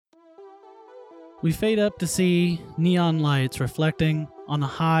We fade up to see neon lights reflecting on a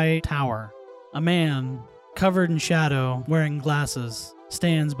high tower. A man, covered in shadow, wearing glasses,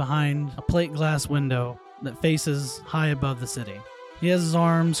 stands behind a plate glass window that faces high above the city. He has his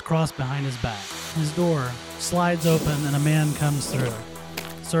arms crossed behind his back. His door slides open and a man comes through.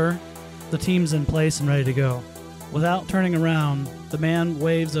 Sir, the team's in place and ready to go. Without turning around, the man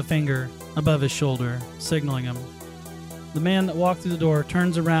waves a finger above his shoulder, signaling him. The man that walked through the door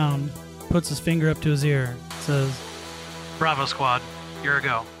turns around, puts his finger up to his ear, says, "Bravo squad, you're a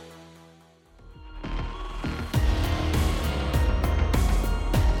go."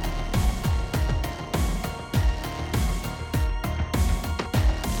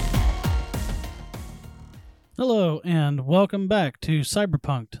 Hello, and welcome back to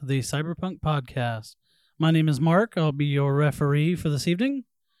Cyberpunked, the Cyberpunk podcast. My name is Mark. I'll be your referee for this evening.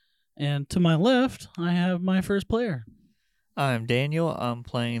 And to my left, I have my first player. I'm Daniel. I'm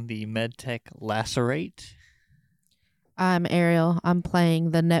playing the MedTech Lacerate. I'm Ariel. I'm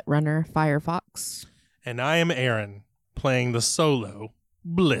playing the Netrunner Firefox. And I am Aaron, playing the solo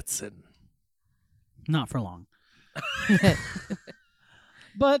Blitzen. Not for long.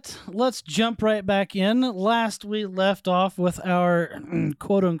 But let's jump right back in. Last we left off with our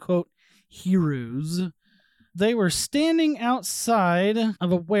quote-unquote heroes. They were standing outside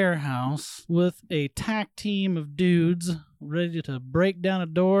of a warehouse with a tack team of dudes ready to break down a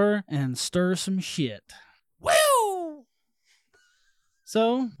door and stir some shit. Woo!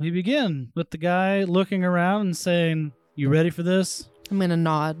 So we begin with the guy looking around and saying, "You ready for this?" I'm going to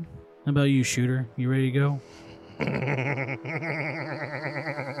nod. How about you, Shooter? You ready to go?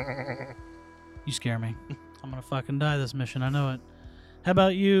 You scare me. I'm gonna fucking die this mission, I know it. How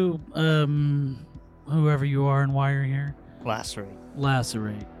about you, whoever you are and why you're here? Lacerate.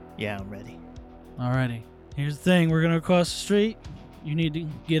 Lacerate. Yeah, I'm ready. Alrighty. Here's the thing, we're gonna cross the street. You need to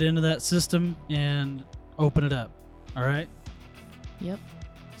get into that system and open it up. Alright? Yep.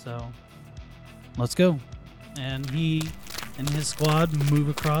 So, let's go. And he and his squad move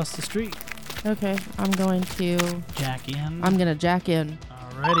across the street. Okay, I'm going to Jack in. jack in.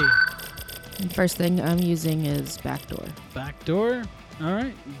 Alrighty. And first thing I'm using is backdoor. Back door.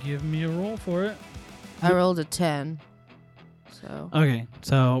 Alright, give me a roll for it. I rolled a 10. So, Okay,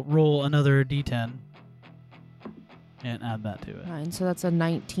 so roll another d10 and add that to it. 9. So that's a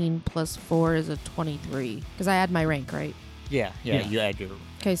 19 plus 4 is a 23. Because I add my rank, right? Yeah, Yeah. you add your...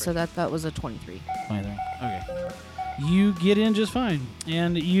 Okay, so that was a 23. 23. Okay. You get in just fine,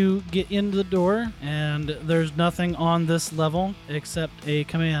 and you get into the door, and there's nothing on this level except a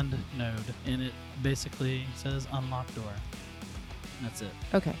command node, and it basically says unlock door. That's it.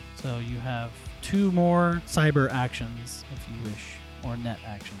 Okay. So you have 2 more cyber actions, if you wish, or net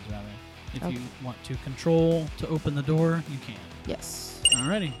actions, rather. If Okay. you want to control to open the door, you can. Yes.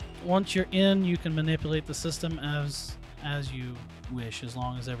 Alrighty. Once you're in, you can manipulate the system as you wish, as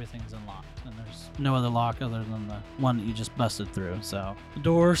long as everyth's unlocked. And there's no other lock other than the one that you just busted through. So the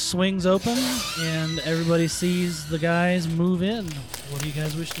door swings open, and everybody sees the guys move in. What do you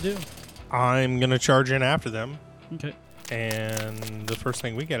guys wish to do? I'm going to charge in after them. Okay. And the first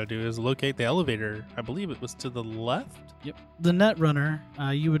thing we got to do is locate the elevator. I believe it was to the left. Yep. The Netrunner,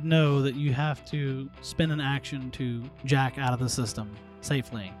 you would know that you have to spend an action to jack out of the system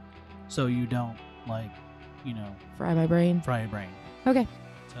safely, so you don't, Fry my brain. fry your brain. Okay.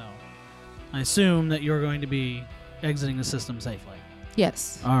 So I assume that you're going to be exiting the system safely.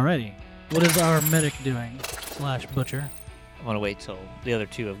 Yes. Alrighty. What is our medic doing? / butcher. I'm going to wait till the other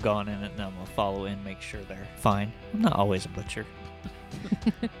two have gone in it, and then I'm going to follow in, make sure they're fine. I'm not always a butcher.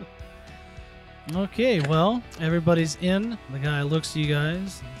 Okay, well, everybody's in. The guy looks at you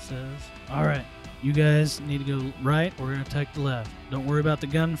guys and says, "Alright, you guys need to go right. We're going to take the left. Don't worry about the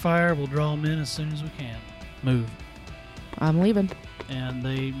gunfire. We'll draw them in as soon as we can. Move." I'm leaving. And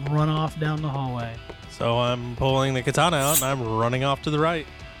they run off down the hallway. So I'm pulling the katana out and I'm running off to the right.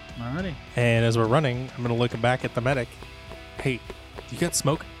 Alrighty. And as we're running, I'm going to look back at the medic. Hey, you got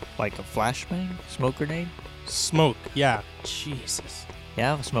smoke? Like a flashbang? Smoke grenade? Smoke, yeah. Jesus. Yeah, I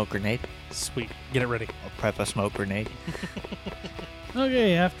have a smoke grenade. Sweet. Get it ready. I'll prep a smoke grenade.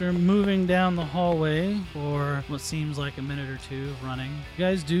 Okay, after moving down the hallway for what seems like a minute or two of running, you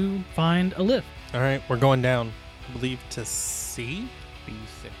guys do find a lift. All right, we're going down. I believe to C?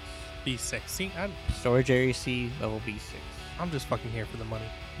 B6. B6. See, Storage area C, level B6. I'm just fucking here for the money.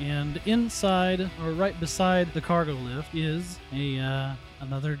 And inside, or right beside the cargo lift, is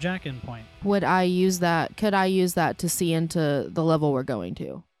another jack-in point. Could I use that to see into the level we're going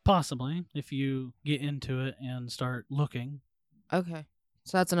to? Possibly, if you get into it and start looking. Okay.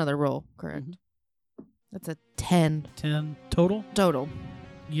 So that's another roll, correct? That's a 10 10 total. total.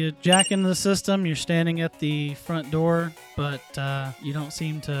 You jack into the system, you're standing at the front door, but you don't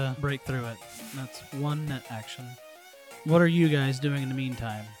seem to break through it. That's one net action. What are you guys doing in the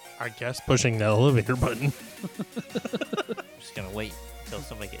meantime? I guess pushing the elevator button. I'm just gonna wait until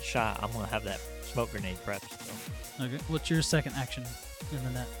somebody gets shot. I'm gonna have that smoke grenade prepped. So. Okay. What's your second action in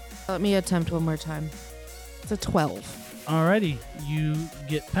the net? Let me attempt one more time. It's a 12. Alrighty, you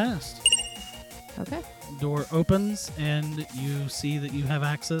get past. Okay. Door opens, and you see that you have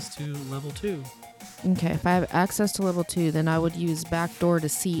access to level 2. Okay, if I have access to level 2, then I would use back door to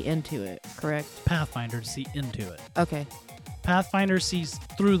see into it, correct? Pathfinder to see into it. Okay. Pathfinder sees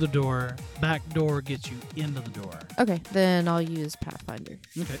through the door. Back door gets you into the door. Okay, then I'll use Pathfinder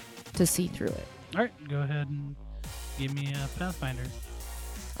Okay. to see through it. All right, go ahead and give me a Pathfinder.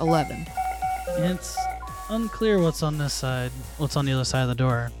 11. It's unclear what's on this side, what's on the other side of the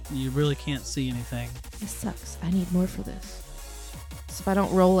door. You really can't see anything. This sucks. I need more for this. So if I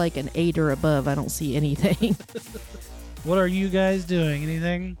don't roll like an 8 or above, I don't see anything. What are you guys doing?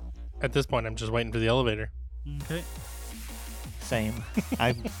 Anything? At this point, I'm just waiting for the elevator. Okay. Same.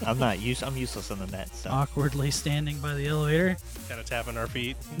 I'm not use. I'm useless in the net. So. Awkwardly standing by the elevator. Kind of tapping our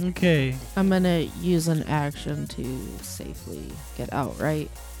feet. Okay. I'm going to use an action to safely get out, right?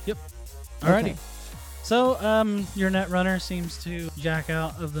 Alrighty. Okay. So, your net runner seems to jack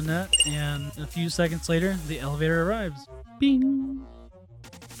out of the net, and a few seconds later, the elevator arrives. Bing!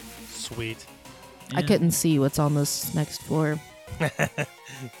 Sweet. I And couldn't see what's on this next floor.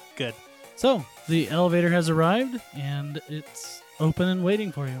 Good. So, the elevator has arrived, and it's open and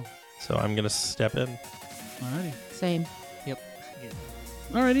waiting for you. So I'm going to step in. Alrighty. Same.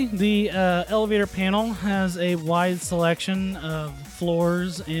 Alrighty, the elevator panel has a wide selection of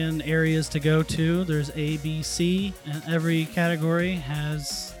floors and areas to go to. There's A, B, C, and every category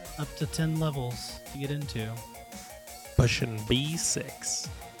has up to 10 levels to get into. Pushing B6.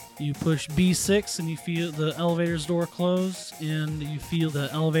 You push B6 and you feel the elevator's door close, and you feel the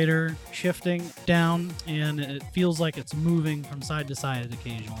elevator shifting down, and it feels like it's moving from side to side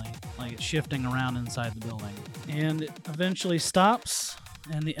occasionally, like it's shifting around inside the building. And it eventually stops,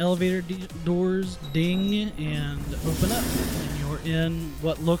 and the elevator doors ding and open up, and you're in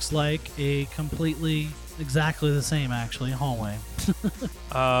what looks like a completely, exactly the same actually, hallway.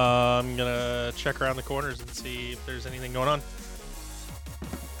 I'm going to check around the corners and see if there's anything going on.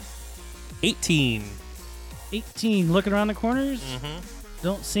 18. 18, looking around the corners, Mm-hmm.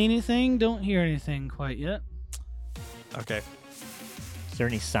 don't see anything, don't hear anything quite yet. Okay. Is there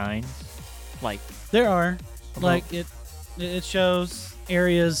any signs? Like, There are, About- like it shows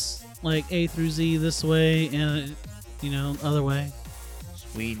areas like A through Z this way, and other way.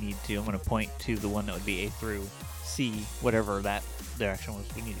 we need to. I'm gonna point to the one that would be A through C, whatever that direction was.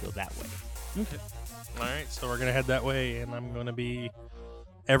 We need to go that way. Okay. All right. So we're going to head that way, and I'm going to be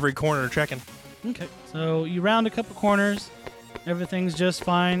every corner checking. Okay. So you round a couple corners. Everything's just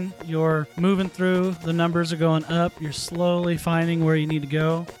fine. You're moving through. The numbers are going up. You're slowly finding where you need to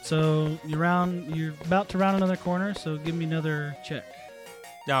go. So you're about to round another corner. So give me another check.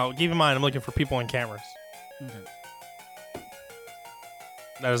 Now, keep in mind, I'm looking for people on cameras. Okay.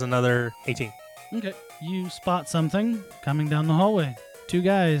 That is another 18. Okay. You spot something coming down the hallway. 2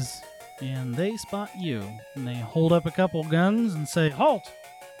 guys, and they spot you. And they hold up a couple guns and say, "Halt!"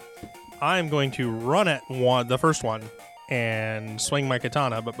 I'm going to run at the first one, and swing my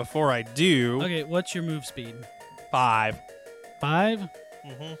katana. But before I do, Okay. What's your move speed? 5. 5.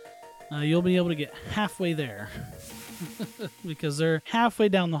 Mm-hmm. You'll be able to get halfway there because they're halfway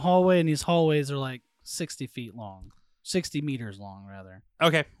down the hallway, and these hallways are like 60 feet long, 60 meters long, rather.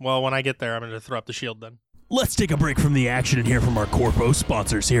 Okay, well, when I get there, I'm going to throw up the shield then. Let's take a break from the action and hear from our Corpo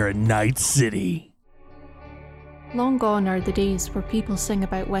sponsors here at Night City. Long gone are the days where people sing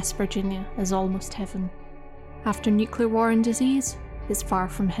about West Virginia as almost heaven. After nuclear war and disease, it's far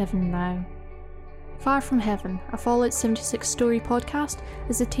from heaven now. Far from Heaven, a Fallout 76 story podcast,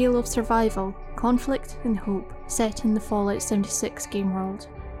 is a tale of survival, conflict, and hope set in the Fallout 76 game world.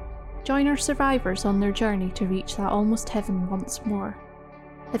 Join our survivors on their journey to reach that almost heaven once more.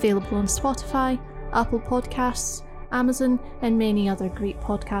 Available on Spotify, Apple Podcasts, Amazon, and many other great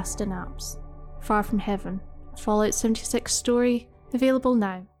podcasting apps. Far from Heaven, a Fallout 76 story, available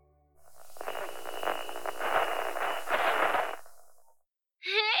now.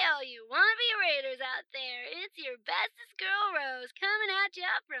 Hey, all you wannabe raiders out there, it's your bestest girl Rose coming at you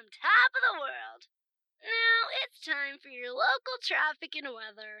from top of the world. Now it's time for your local traffic and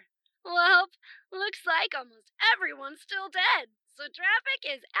weather. Well, looks like almost everyone's still dead, so traffic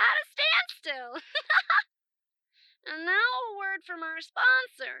is at a standstill. And now a word from our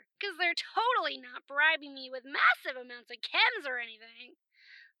sponsor, because they're totally not bribing me with massive amounts of chems or anything.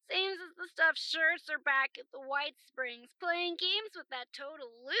 The stuffed shirts are back at the White Springs playing games with that total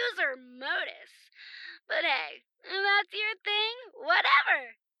loser Modus. But hey, if that's your thing,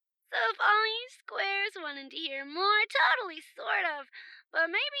 whatever. So if all you squares wanted to hear more totally sort of, but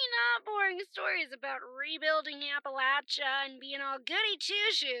maybe not boring stories about rebuilding Appalachia and being all goody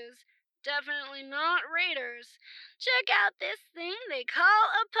two-shoes, definitely not Raiders, check out this thing they call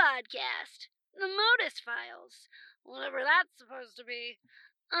a podcast, The Modus Files, whatever that's supposed to be,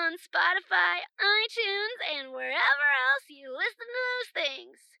 on Spotify, iTunes, and wherever else you listen to those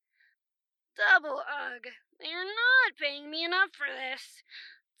things. Double ugh, they're not paying me enough for this.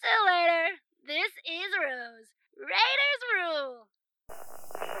 Till later, this is Rose. Raiders rule!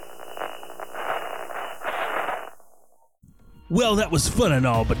 Well, that was fun and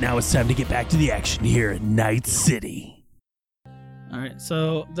all, but now it's time to get back to the action here at Night City. All right,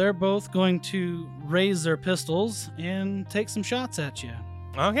 so they're both going to raise their pistols and take some shots at you.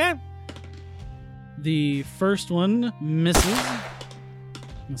 Okay. The first one misses.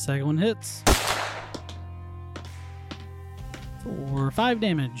 The second one hits. For 5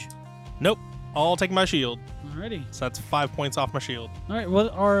 damage. Nope. I'll take my shield. Alrighty. So that's 5 points off my shield. All right,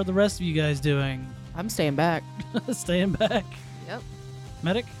 what are the rest of you guys doing? I'm staying back. Staying back. Yep.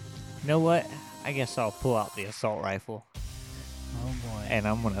 Medic? You know what? I guess I'll pull out the assault rifle Oh boy. and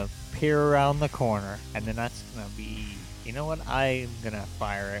I'm gonna peer around the corner, and then that's gonna be. You know what? I'm gonna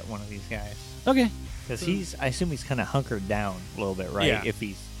fire at one of these guys Okay. because I assume he's kind of hunkered down a little bit, right? Yeah.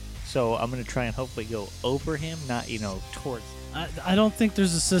 So I'm gonna try and hopefully go over him, not towards. I don't think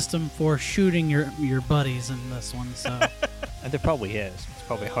there's a system for shooting your buddies in this one, so. And there probably is. It's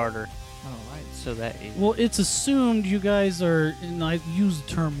probably harder. All right. So that is. Well, it's assumed you guys are, and I use the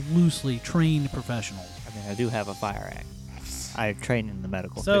term loosely, trained professionals. I mean, I do have a fire axe. I train in the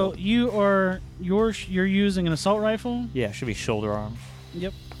medical So field. you're using an assault rifle? Yeah, it should be shoulder arm.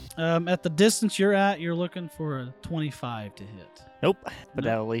 Yep. At the distance you're at, you're looking for a 25 to hit. Nope. But No.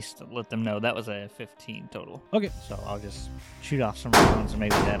 that'll at least let them know that was a 15 total. Okay. So I'll just shoot off some rounds, and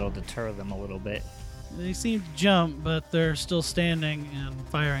maybe that'll deter them a little bit. They seem to jump, but they're still standing and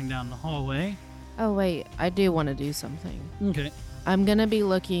firing down the hallway. Oh, wait. I do want to do something. Okay. I'm going to be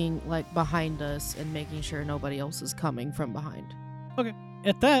looking, like, behind us and making sure nobody else is coming from behind.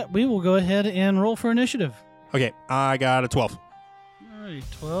 At that, we will go ahead and roll for initiative. Okay, I got a 12. Alrighty,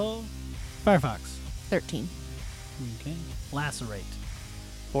 12. Firefox. 13. Okay. Lacerate.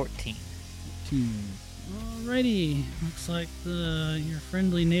 14. 14. Alrighty. Looks like your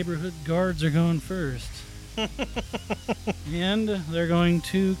friendly neighborhood guards are going first. And they're going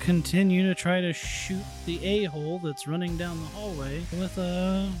to continue to try to shoot the a-hole that's running down the hallway with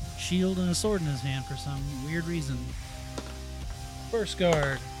a shield and a sword in his hand for some weird reason. First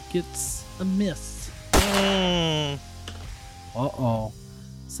guard gets a miss. Uh-oh.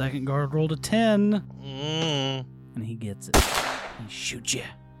 Second guard rolled a 10, and he gets it. He shoots you.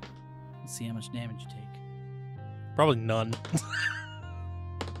 Let's see how much damage you take. Probably none.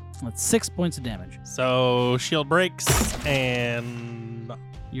 That's 6 points of damage. So shield breaks and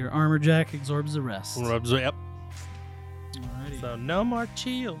Your armor jack absorbs the rest. rubs. Yep. Alrighty. So no more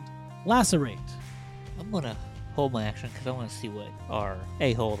shield. Lacerate. I'm going to hold my action because I want to see what our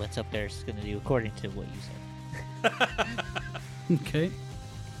a-hole that's up there is going to do according to what you said. Okay.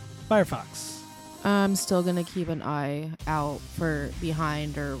 Firefox. I'm still going to keep an eye out for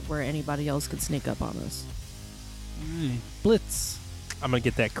behind or where anybody else could sneak up on us. Alright. Blitz. I'm gonna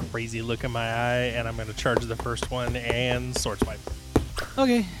get that crazy look in my eye, and I'm gonna charge the first one and sword swipe.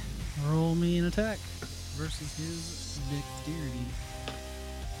 Okay. Roll me an attack versus his dexterity.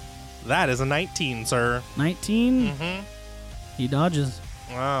 That is a 19, sir. 19. Mm-hmm. He dodges.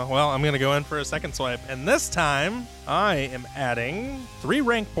 Well, I'm gonna go in for a second swipe, and this time I am adding 3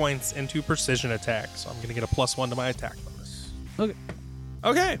 rank points into precision attack, so I'm gonna get a +1 to my attack bonus. Okay.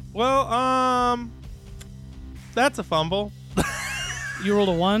 Okay. Well, that's a fumble. You rolled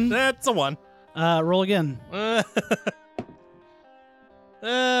a 1. That's a 1. Roll again.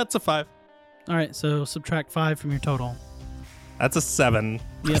 That's a 5. Alright, so subtract 5 from your total. That's a 7.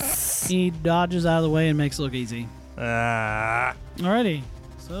 Yep. He dodges out of the way and makes it look easy. Ah. Alrighty.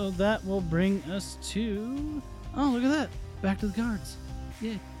 So that will bring us to... Oh, look at that. Back to the guards.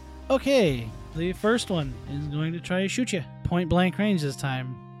 Yay. Okay. The first one is going to try to shoot you. Point blank range this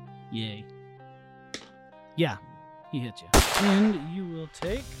time. Yay. Yeah. He hits you. And you will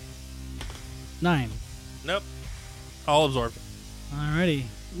take 9. Nope. All absorbed. Alrighty.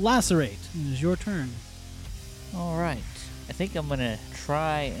 Lacerate. It is your turn. All right. I think I'm going to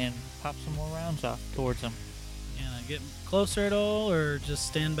try and pop some more rounds off towards him. Can I get closer at all, or just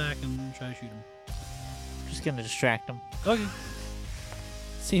stand back and try to shoot him? Just going to distract him. Okay.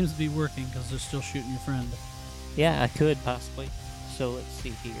 seems to be working because they're still shooting your friend. Yeah, I could possibly. So let's see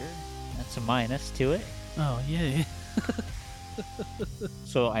here. That's a minus to it. Oh, yay.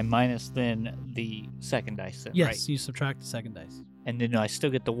 So I minus then the second dice then, Yes, right? you subtract the second dice. And then I still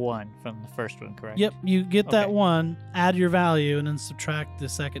get the 1 from the first one, correct? Yep, you get that Okay. 1, add your value, and then subtract the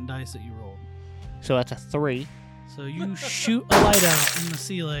second dice that you rolled. So that's a 3. So you shoot a light out in the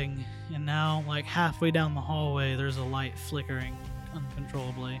ceiling, and now, like halfway down the hallway, there's a light flickering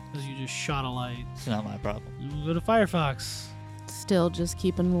uncontrollably because you just shot a light. It's not my problem. And we'll go to Firefox. Still just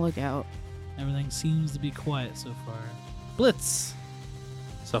keeping a lookout. Everything seems to be quiet so far. Blitz.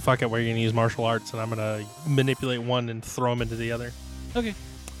 So fuck it, we're gonna use martial arts, and I'm gonna manipulate one and throw him into the other. Okay.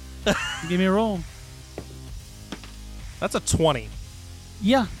 Give me a roll. That's a 20.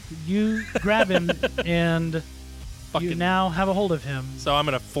 Yeah, you grab him, and you Fucking. now have a hold of him. So I'm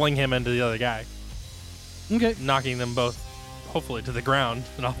gonna fling him into the other guy, Okay. knocking them both, hopefully, to the ground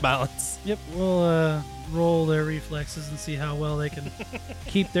and off balance. Yep, we'll roll their reflexes and see how well they can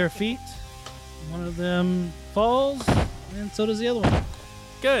keep their feet. One of them falls, and so does the other one.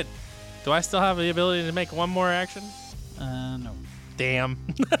 Good. Do I still have the ability to make one more action? No. Damn.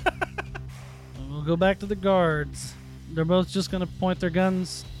 We'll go back to the guards. They're both just going to point their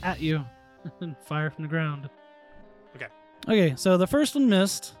guns at you and fire from the ground. Okay. Okay, so the first one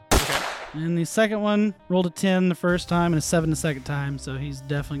missed, Okay. and the second one rolled a 10 the first time and a 7 the second time, so he's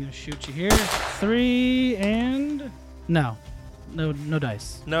definitely going to shoot you here. 3 and... No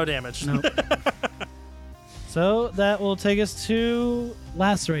dice. No damage. Nope. So that will take us to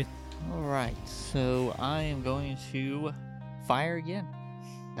Lacerate. Alright, so I am going to fire again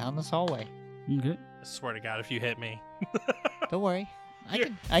down this hallway. Okay. I swear to God, if you hit me. Don't worry.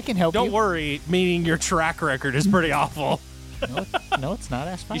 You're- I can help Don't you. worry, meaning your track record is pretty awful. No, it's not.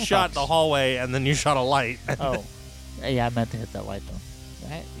 Ask You Firefox. shot the hallway and then you shot a light. Oh. Yeah, I meant to hit that light though.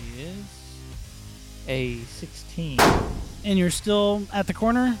 That is a 16. And you're still at the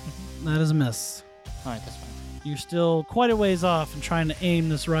corner? That is a miss. Alright, that's fine. You're still quite a ways off and trying to aim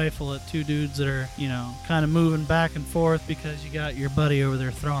this rifle at two dudes that are, kind of moving back and forth because you got your buddy over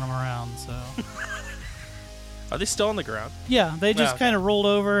there throwing them around, so. Are they still on the ground? Yeah, they just Okay. kind of rolled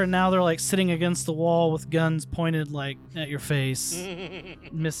over and now they're like sitting against the wall with guns pointed like at your face,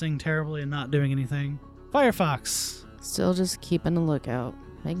 missing terribly and not doing anything. Firefox. Still just keeping a lookout.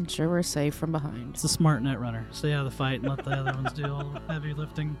 Making sure we're safe from behind. It's a smart net runner. Stay out of the fight and let the other ones do all the heavy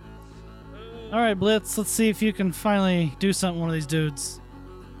lifting. All right, Blitz, let's see if you can finally do something with one of these dudes.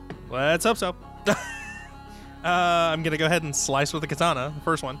 Let's hope so. I'm going to go ahead and slice with the katana, the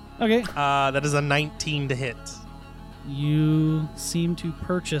first one. Okay. That is a 19 to hit. You seem to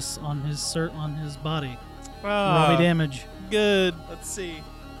purchase on his body. Ah, Roll me damage. Good. Let's see.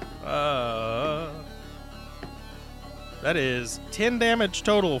 That is 10 damage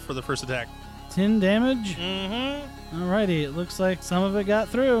total for the first attack. 10 damage? Mm-hmm. Alrighty, it looks like some of it got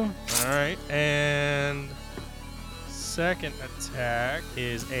through. All right. And second attack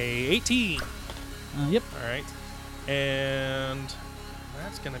is a 18. Yep. All right. And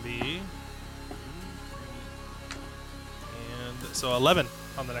that's going to be... And so 11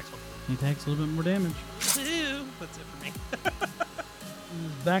 on the next one. He takes a little bit more damage. That's it for me.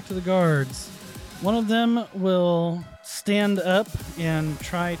 Back to the guards. One of them will stand up and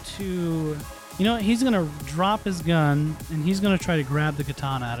try to... You know what? He's going to drop his gun, and he's going to try to grab the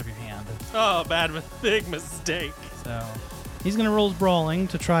katana out of your hand. Oh, big mistake. So he's going to roll his brawling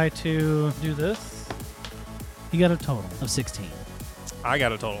to try to do this. He got a total of 16. I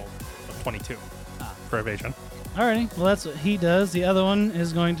got a total of 22 for evasion. Alrighty, well that's what he does. The other one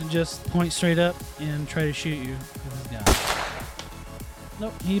is going to just point straight up and try to shoot you with his gun.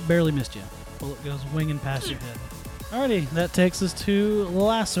 Nope, he barely missed you. Bullet goes winging past your head. Alrighty, that takes us to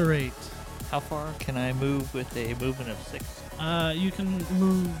Lacerate. How far can I move with a movement of 6? You can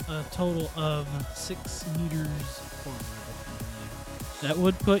move a total of 6 meters forward. That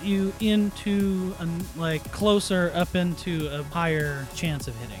would put you into, closer up into a higher chance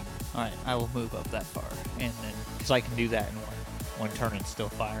of hitting. Alright, I will move up that far. And then, because I can do that in one turn and still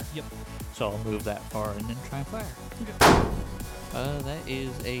fire. Yep. So I'll move that far and then try and fire. Okay. That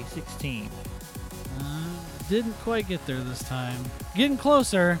is a 16. Didn't quite get there this time. Getting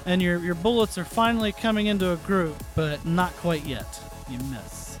closer, and your bullets are finally coming into a group, but not quite yet. You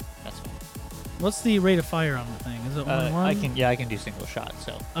miss. That's fine. What's the rate of fire on the thing? Is it 1-1? I can do single shot,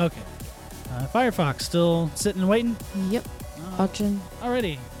 so. Okay. Firefox still sitting and waiting? Yep. Watching.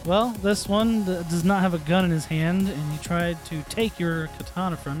 Alrighty. Well, this one does not have a gun in his hand, and he tried to take your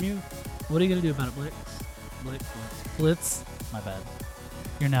katana from you. What are you going to do about it, Blitz? Blitz? My bad.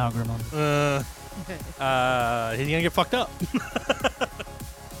 You're now a gremlin. He's gonna get fucked up.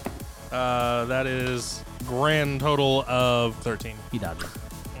 That is grand total of 13. He dodges.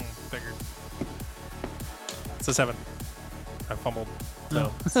 Figured. It's a 7. I fumbled.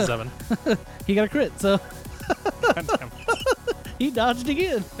 So Oh. it's a 7. He got a crit, so God damn. he dodged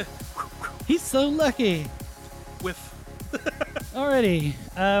again. He's so lucky. Whiff. Alrighty.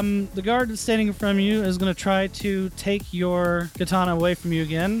 The guard that's standing in front of you is going to try to take your katana away from you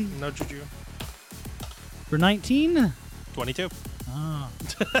again. No juju. For 19. 22. Oh.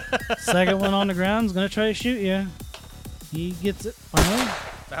 Second one on the ground is going to try to shoot you. He gets it finally.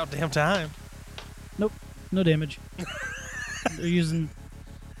 About damn time. No damage. They're using...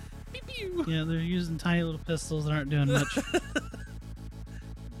 Yeah, they're using tiny little pistols that aren't doing much.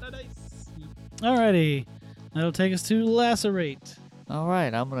 Nice. Alrighty. That'll take us to lacerate. All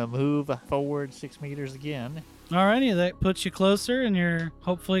right, I'm going to move forward 6 meters again. Alrighty, that puts you closer, and you're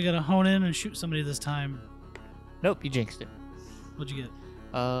hopefully going to hone in and shoot somebody this time. Nope, you jinxed it. What'd you get?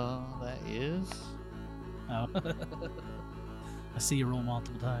 That is... Oh. I see you roll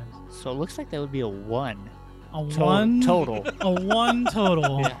multiple times. So it looks like that would be a 1. A 1? Total. A 1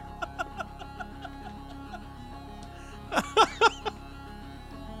 total. Yeah.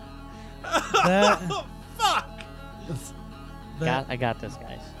 That, Fuck! I got this,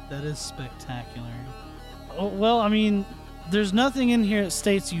 guys. that is spectacular. Oh, well, I mean, there's nothing in here that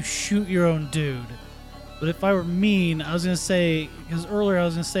states you shoot your own dude. But if I were mean, I was going to say, because earlier I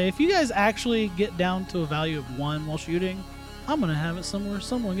was going to say, if you guys actually get down to a value of 1 while shooting, I'm going to have it somewhere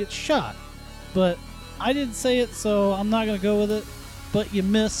someone gets shot. But I didn't say it, so I'm not going to go with it. But you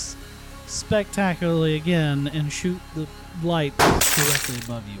miss spectacularly again and shoot the light directly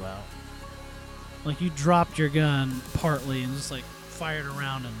above you out. Like you dropped your gun partly and just like fired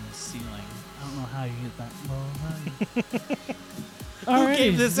around in the ceiling. I don't know how you get that low. Who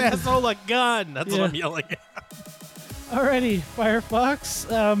gave this asshole a gun? That's Yeah. what I'm yelling at. Alrighty,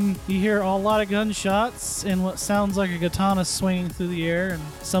 Firefox. You hear a lot of gunshots and what sounds like a katana swinging through the air and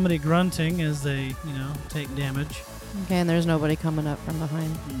somebody grunting as they, take damage. Okay, and there's nobody coming up from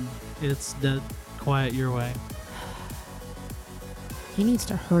behind. It's dead quiet your way. He needs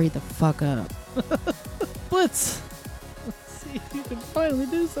to hurry the fuck up. Blitz! Let's see if you can finally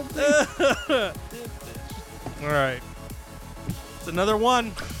do something. All right. It's another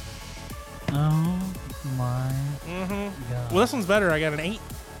 1. Oh my Mm-hmm. god. Well, this one's better. I got an 8.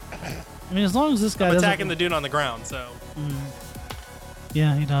 I mean, as long as this guy I'm doesn't... attacking the dude on the ground, so.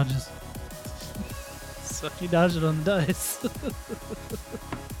 Yeah, he dodges. So- He dodged it on the dice.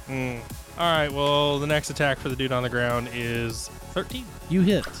 All right. Well, the next attack for the dude on the ground is 13. You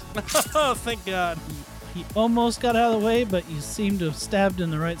hit. Oh, thank God. He almost got out of the way, but you seem to have stabbed in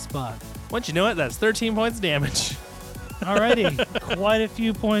the right spot. Once you know it, that's 13 points of damage. Alrighty, quite a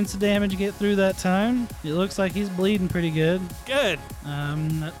few points of damage to get through that time. It looks like he's bleeding pretty good. Good.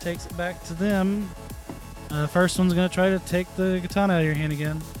 That takes it back to them. First one's gonna try to take the katana out of your hand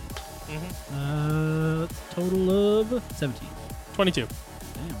again. Total of 17. 22.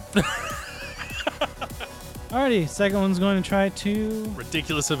 Damn. Alrighty, second one's going to try to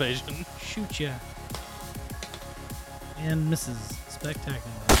Ridiculous evasion. shoot you. And misses. Spectacular.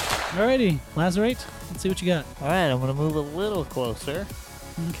 Alrighty, lacerate. Let's see what you got. All right, I'm going to move a little closer.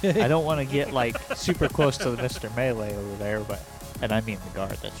 Okay. I don't want to get, super close to Mr. Melee over there, but... And I mean the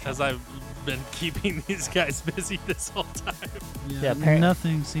guard, that's true. As I've been keeping these guys busy this whole time. Yeah, apparently-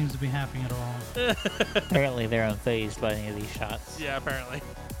 nothing seems to be happening at all. Apparently they're unfazed by any of these shots. Yeah, apparently.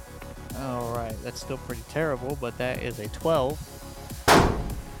 All right, that's still pretty terrible, but that is a 12.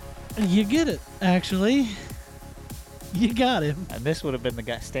 You get it, actually. You got him. And this would have been the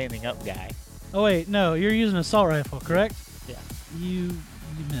guy standing up guy. Oh wait, no, you're using an assault rifle, correct? Yeah. You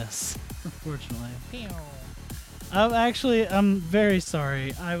miss, unfortunately. I'm very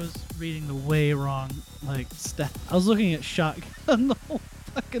sorry. I was reading the way wrong stat. I was looking at shotgun the whole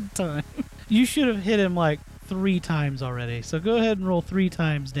fucking time. You should have hit him 3 times already. So go ahead and roll 3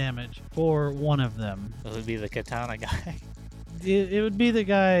 times damage for one of them. It would be the katana guy. It would be the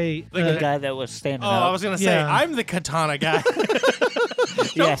guy. The guy that was standing Oh, up. I was going to say, Yeah. I'm the katana guy.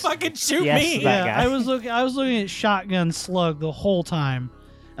 Don't Yes. fucking shoot Yes, me. that Yeah, guy. I was looking at shotgun slug the whole time.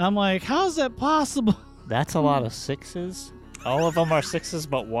 And I'm like, how is that possible? That's a lot of 6s. All of them are 6s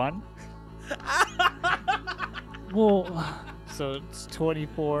but 1. Well, So it's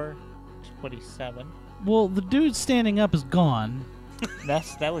 24, 27. the dude standing up is gone.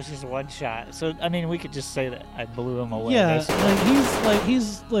 That was just one shot. So I mean, we could just say that I blew him away. Yeah, basically.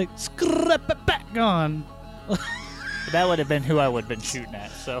 he's scrap gone. That would have been who I would have been shooting at.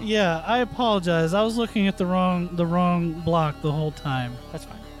 So Yeah, I apologize. I was looking at the wrong block the whole time. that's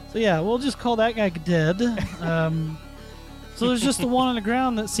fine. So yeah, we'll just call that guy dead. So there's just the one on the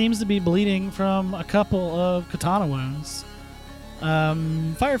ground that seems to be bleeding from a couple of katana wounds.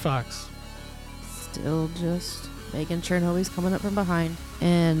 Firefox. Still just making sure nobody's coming up from behind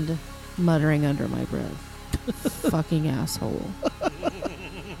and muttering under my breath. Fucking asshole.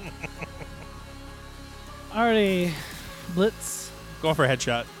 Alrighty, Blitz. Going for a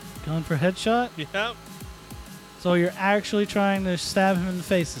headshot. Going for headshot. Yep. So you're actually trying to stab him in the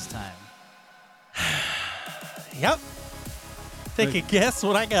face this time. Yep. Take a guess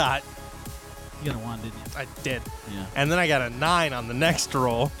what I got. You got a 1, didn't you? I did. Yeah. And then I got a 9 on the next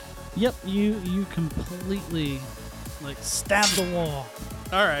roll. Yep, you completely stab the wall.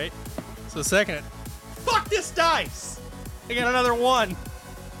 All right. So second. Fuck this dice. I got another 1.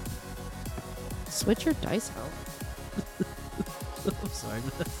 Switch your dice out. I'm sorry.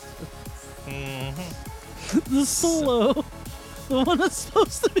 Mm-hmm. The solo, the one that's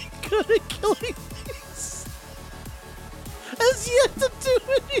supposed to be good at killing things, has yet to do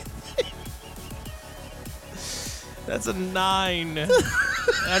anything. That's a 9.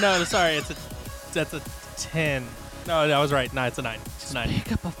 No, sorry. That's a 10. No, I was right. No, it's a 9. It's a 9.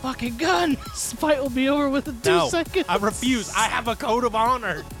 Pick up a fucking gun. This fight will be over within 2 seconds. I refuse. I have a code of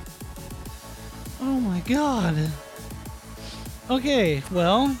honor. Oh my god. Okay,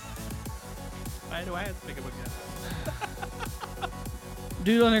 well, Why do I have to pick up a gun?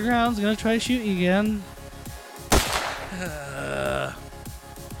 dude on the ground's gonna try to shoot you again.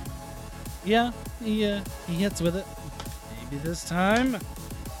 Yeah, he hits with it. Maybe this time.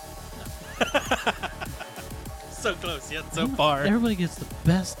 So close yet so far. Everybody gets the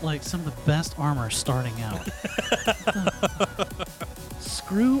best, some of the best armor starting out.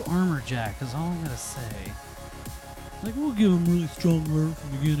 Screw Armor Jack is all I'm gonna say. We'll give him really strong armor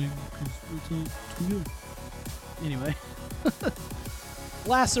from the beginning because it's too good. Anyway.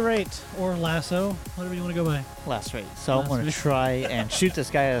 Lacerate or lasso, whatever you want to go by. Lacerate. So I'm going to Lacerate. try and shoot this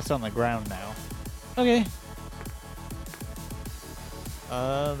guy that's on the ground now. Okay.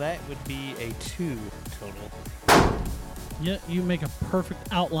 That would be a 2 total. Yeah, you make a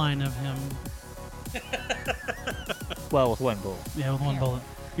perfect outline of him. Well, with 1 bullet. Yeah, with 1 bullet.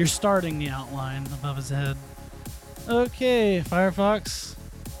 You're starting the outline above his head. Okay, Firefox.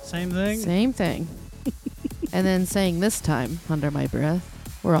 Same thing. Same thing. And then saying this time, under my breath,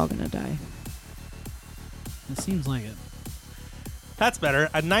 we're all gonna die. It seems like it. That's better.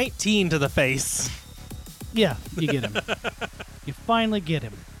 A 19 to the face. Yeah, you get him. You finally get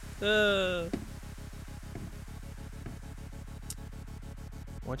him.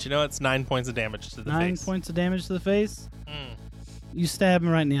 Once you know, it's 9 points of damage to the 9 face. points of damage to the face. Mm. You stab him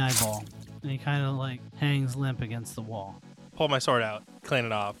right in the eyeball. And he kind of hangs limp against the wall. Pull my sword out, clean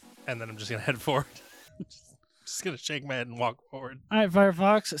it off, and then I'm just gonna head forward. Just gonna shake my head and walk forward. All right,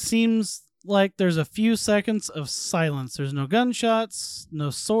 Firefox. It seems like there's a few seconds of silence. There's no gunshots,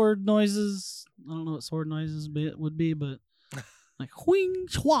 no sword noises. I don't know what sword noises would be, but whing,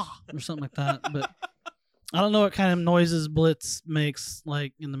 schwa, or something like that. But I don't know what kind of noises Blitz makes,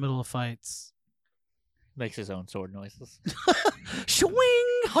 in the middle of fights. Makes his own sword noises.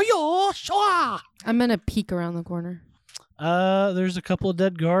 Swing, hiya, shwa. I'm gonna peek around the corner. There's a couple of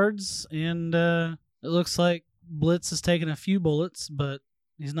dead guards, and it looks like Blitz has taken a few bullets, but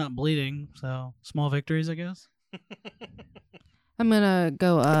he's not bleeding, so small victories, I guess. I'm gonna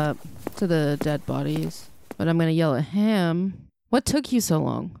go up to the dead bodies, but I'm gonna yell at him. What took you so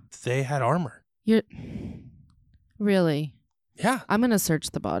long? They had armor. You're really? Yeah. I'm gonna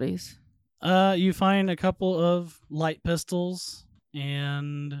search the bodies. You find a couple of light pistols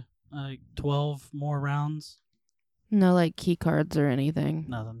and 12 more rounds. No, key cards or anything.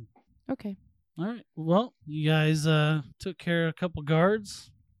 Nothing. Okay. All right. Well, you guys took care of a couple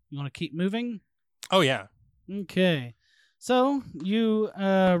guards. You want to keep moving? Oh yeah. Okay. So you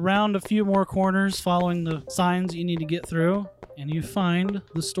round a few more corners following the signs you need to get through, and you find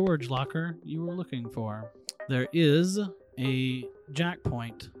the storage locker you were looking for. There is a jack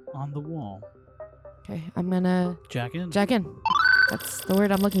point on the wall. Okay. I'm gonna Jack in. jack in. That's the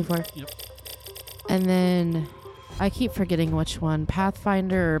word I'm looking for. Yep. And then I keep forgetting which one.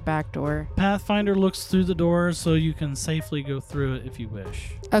 Pathfinder or backdoor. Pathfinder looks through the door so you can safely go through it if you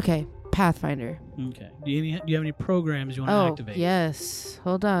wish. Okay. Pathfinder. Okay. Do you have any programs you want to Oh, activate? yes.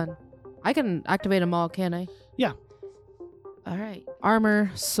 Hold on. I can activate them all, can I? Yeah. All right.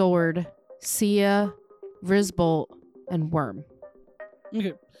 Armor, sword, Sia, Rizbolt, and Worm.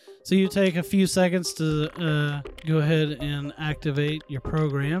 Okay. So you take a few seconds to go ahead and activate your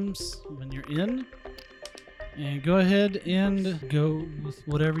programs when you're in. And go ahead and go with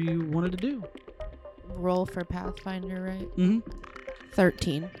whatever you wanted to do. Roll for Pathfinder, right? Mm-hmm.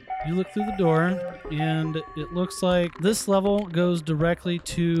 13. You look through the door, and it looks like this level goes directly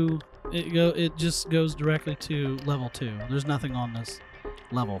to it just goes directly to level 2. There's nothing on this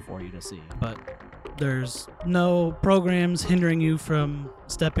level for you to see, but there's no programs hindering you from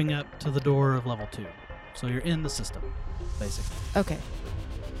stepping up to the door of level 2. So you're in the system, basically. Okay.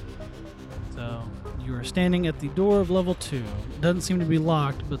 So you are standing at the door of level 2. It doesn't seem to be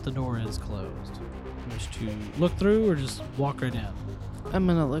locked, but the door is closed. Wish to look through or just walk right in? I'm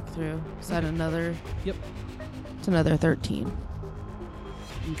gonna look through. Is that another? Yep. It's another 13.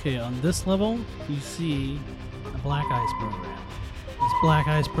 Okay, on this level, you see a black ice program. This black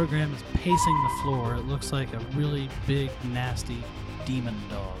ice program is pacing the floor. It looks like a really big, nasty demon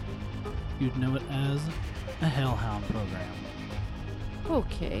dog. You'd know it as a hellhound program.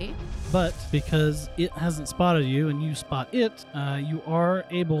 Okay. But because it hasn't spotted you and you spot it, you are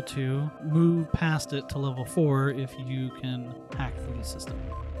able to move past it to level 4 if you can hack through the system.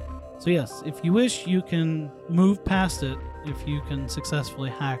 So yes, if you wish, you can move past it if you can successfully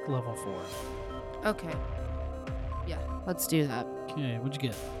hack level 4. Okay. Yeah, let's do that. Okay, what'd you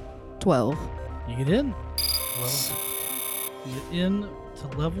get? 12. You get in. You get in to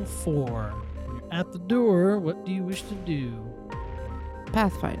level 4. You're at the door. What do you wish to do?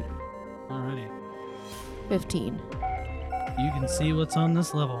 Pathfinder. Alrighty. 15. You can see what's on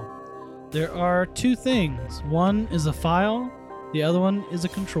this level. There are 2 things. One is a file. The other one is a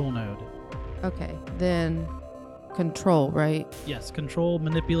control node. Okay, then control, right? Yes, control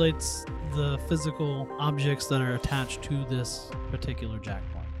manipulates the physical objects that are attached to this particular jack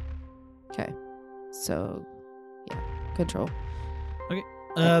point. Okay. So, yeah, control.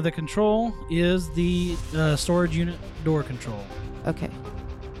 The control is the storage unit door control. Okay.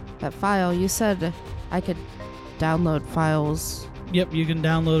 That file, you said I could download files. Yep, you can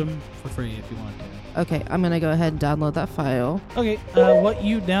download them for free if you want to. Okay, I'm going to go ahead and download that file. Okay, what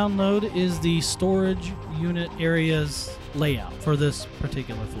you download is the storage unit area's layout for this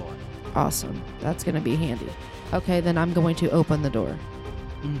particular floor. Awesome. That's going to be handy. Okay, then I'm going to open the door.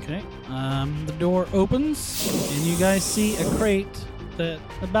 Okay, the door opens, and you guys see a crate that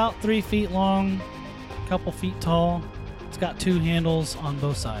about 3 feet long, a couple feet tall. It's got 2 handles on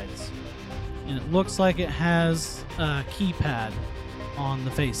both sides, and it looks like it has a keypad on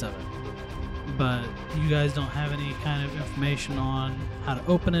the face of it. But you guys don't have any kind of information on how to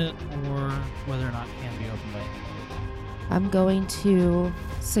open it or whether or not it can be opened by anybody. I'm going to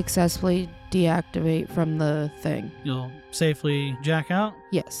successfully deactivate from the thing. You'll safely jack out?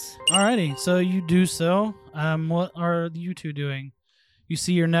 Yes. Alrighty, so you do so. What are you 2 doing? You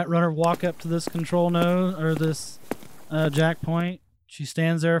see your Netrunner walk up to this control node, or this jack point. She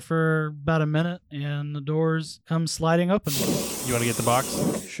stands there for about a minute, and the doors come sliding open. You want to get the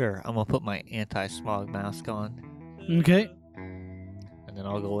box? Sure, I'm gonna put my anti-smog mask on, Okay. and then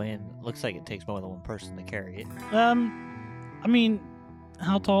I'll go in. Looks like it takes more than one person to carry it. I mean,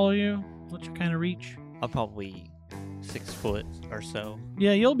 how tall are you? What's your kind of reach? I'm probably 6 foot or so.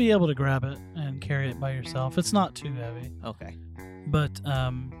 Yeah, you'll be able to grab it and carry it by yourself. It's not too heavy. Okay. But,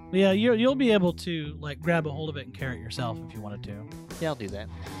 yeah, you'll be able to, like, grab a hold of it and carry it yourself if you wanted to. Yeah, I'll do that.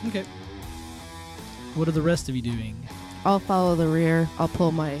 Okay. What are the rest of you doing? I'll follow the rear. I'll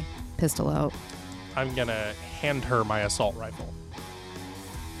pull my pistol out. I'm going to hand her my assault rifle.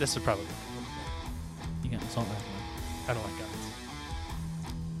 This would probably... You got an assault rifle. I don't like guns.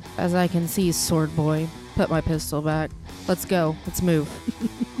 As I can see, Sword Boy, put my pistol back. Let's go. Let's move.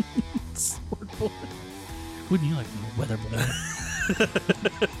 Sword boy. Wouldn't you like to be a weather boy?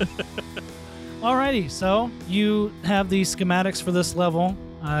 Alrighty, so you have the schematics for this level.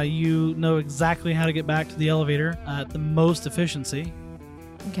 You know exactly how to get back to the elevator at the most efficiency.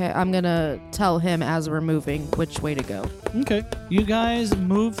 Okay, I'm going to tell him as we're moving which way to go. Okay. You guys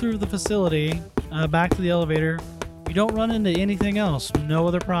move through the facility back to the elevator. You don't run into anything else. No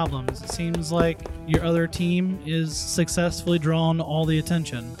other problems. It seems like your other team is successfully drawn all the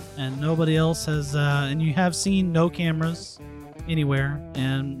attention, and nobody else has. And you have seen no cameras anywhere,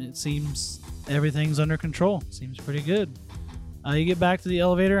 and it seems everything's under control. Seems pretty good. You get back to the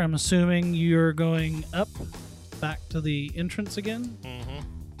elevator. I'm assuming you're going up, back to the entrance again.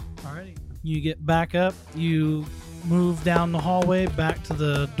 Mm-hmm. Alrighty. You get back up. You move down the hallway back to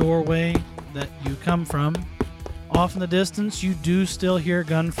the doorway that you come from. Off in the distance, you do still hear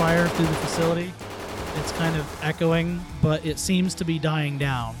gunfire through the facility. It's kind of echoing, but it seems to be dying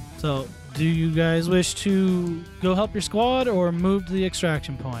down. So, do you guys wish to go help your squad or move to the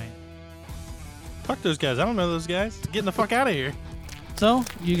extraction point? Fuck those guys. I don't know those guys. Getting the fuck out of here. So,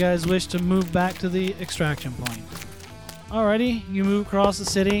 you guys wish to move back to the extraction point. Alrighty, you move across the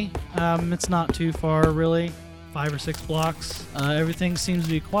city. It's not too far, really. 5 or 6 blocks. Everything seems to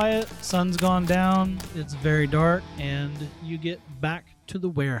be quiet. Sun's gone down. It's very dark, and you get back to the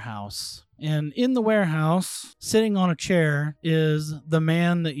warehouse. And in the warehouse, sitting on a chair, is the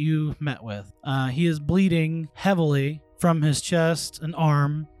man that you met with. He is bleeding heavily from his chest and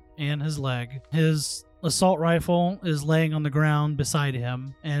arm and his leg. His assault rifle is laying on the ground beside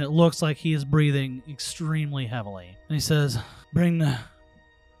him, and it looks like he is breathing extremely heavily. And he says, Bring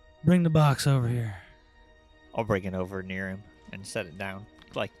the box over here. I'll bring it over near him and set it down,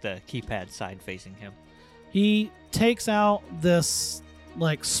 like the keypad side facing him. He takes out this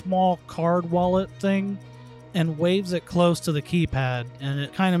like small card wallet thing and waves it close to the keypad, and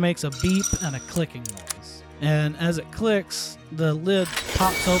it kind of makes a beep and a clicking noise. And as it clicks, the lid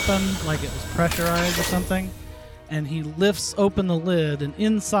pops open like it was pressurized or something, and he lifts open the lid, and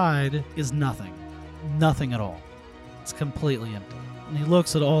inside is nothing. Nothing at all. It's completely empty. And he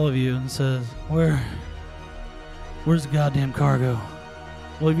looks at all of you and says, Where's the goddamn cargo?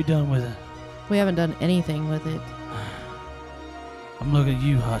 What have you done with it? We haven't done anything with it. I'm looking at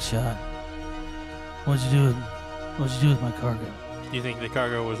you, hotshot. What'd you do with my cargo? Do you think the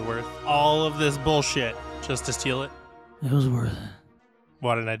cargo was worth all of this bullshit just to steal it? It was worth it.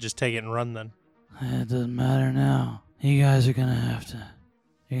 Why didn't I just take it and run then? It doesn't matter now. You guys are gonna have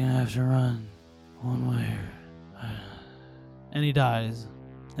to run one way. And he dies.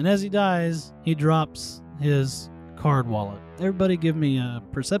 And as he dies, he drops his card wallet. Everybody give me a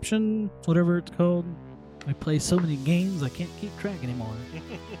perception, whatever it's called. We play so many games, I can't keep track anymore.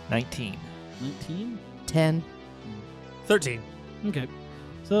 19. 19? 10. 13. Okay.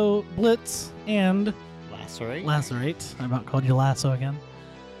 So, Blitz and Lacerate. I about called you Lasso again.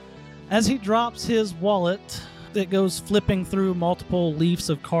 As he drops his wallet, it goes flipping through multiple leaves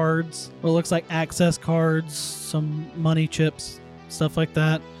of cards. What looks like access cards, some money chips, stuff like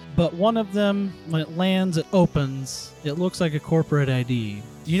that. But one of them, when it lands, it opens. It looks like a corporate ID.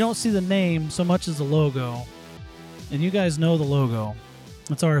 You don't see the name so much as the logo. And you guys know the logo.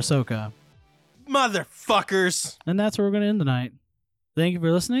 It's our Ahsoka. Motherfuckers! And that's where we're going to end tonight. Thank you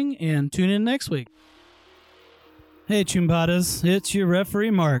for listening, and tune in next week. Hey, Chumpadas, it's your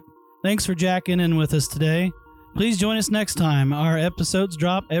referee, Mark. Thanks for jacking in with us today. Please join us next time. Our episodes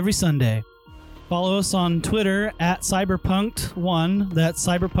drop every Sunday. Follow us on Twitter at Cyberpunked1, that's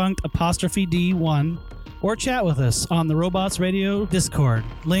Cyberpunked''D1, or chat with us on the Robots Radio Discord.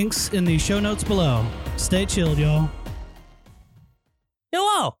 Links in the show notes below. Stay chilled, y'all.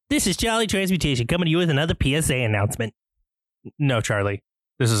 Hello, this is Charlie Transmutation coming to you with another PSA announcement. No, Charlie.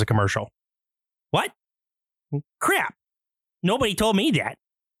 This is a commercial. What? Crap. Nobody told me that.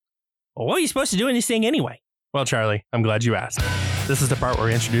 Well, what are you supposed to do in this thing anyway? Well, Charlie, I'm glad you asked. This is the part where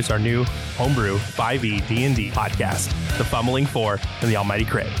we introduce our new homebrew 5e D&D podcast, The Fumbling Four and the Almighty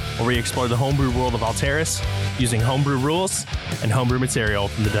Crit, where we explore the homebrew world of Alteris using homebrew rules and homebrew material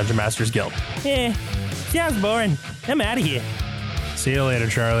from the Dungeon Masters Guild. Sounds boring. I'm out of here. See you later,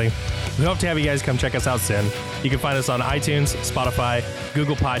 Charlie. We hope to have you guys come check us out soon. You can find us on iTunes, Spotify,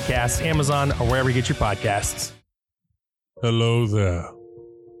 Google Podcasts, Amazon, or wherever you get your podcasts. Hello there.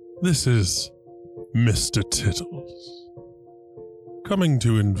 This is Mr. Tittles, coming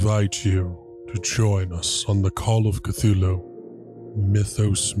to invite you to join us on the Call of Cthulhu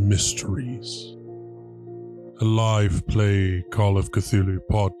Mythos Mysteries, a live play Call of Cthulhu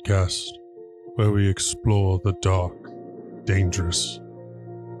podcast where we explore the dark, dangerous,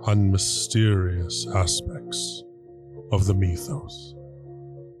 and mysterious aspects of the mythos.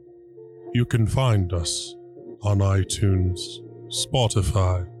 You can find us on iTunes,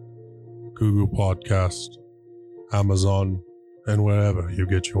 Spotify, Google Podcast, Amazon, and wherever you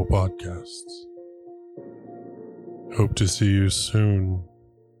get your podcasts. Hope to see you soon.